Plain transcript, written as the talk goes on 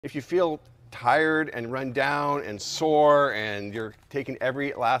If you feel tired and run down and sore and you're taking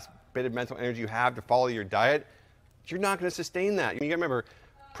every last bit of mental energy you have to follow your diet, you're not going to sustain that. You gotta remember,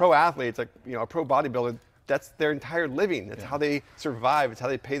 pro athletes, like a pro bodybuilder, that's their entire living. That's how they survive. It's how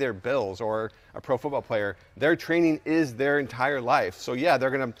they pay their bills. Or a pro football player, their training is their entire life. So yeah, they're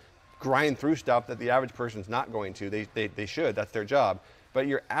going to grind through stuff that the average person's not going to. They should. That's their job. But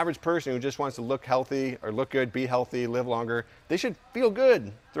your average person who just wants to look healthy or look good, be healthy, live longer, they should feel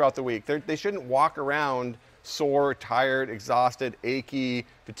good throughout the week. They shouldn't walk around sore, tired, exhausted, achy,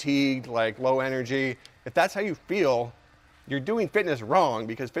 fatigued, like low energy. If that's how you feel, you're doing fitness wrong,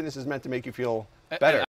 because fitness is meant to make you feel better.